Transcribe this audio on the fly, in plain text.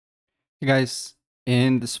Hey guys,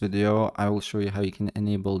 in this video I will show you how you can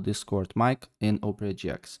enable Discord mic in Opera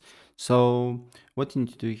GX. So what you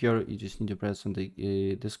need to do here, you just need to press on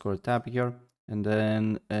the Discord tab here, and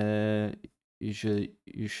then you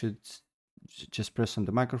should just press on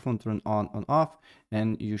the microphone, turn on off,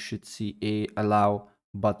 and you should see a allow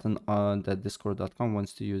button on that discord.com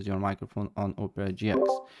wants to use your microphone on Opera GX,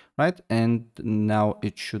 right? And now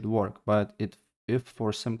it should work, but if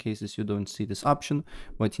for some cases you don't see this option,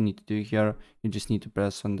 what you need to do here, you just need to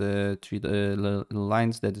press on the three little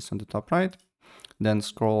lines that is on the top right, then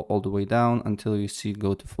scroll all the way down until you see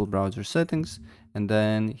go to full browser settings, and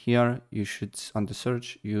then here you should, on the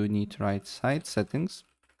search, you need to write site settings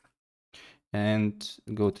and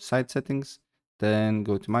go to site settings, then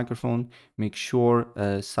go to microphone. Make sure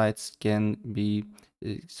sites can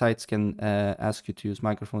ask you to use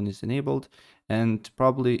microphone is enabled, and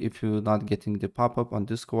probably if you're not getting the pop-up on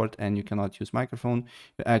Discord and you cannot use microphone,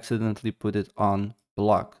 you accidentally put it on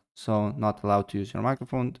block, so not allowed to use your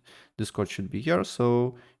microphone. Discord should be here,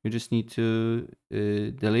 so you just need to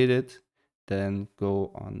delete it, then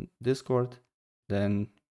go on Discord, then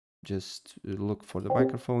just look for the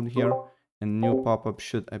microphone here, a new pop-up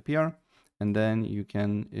should appear, and then you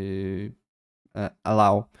can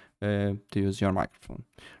allow to use your microphone.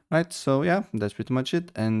 Right, so yeah, that's pretty much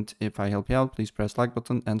it. And if I help you out, please press like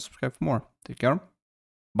button and subscribe for more. Take care.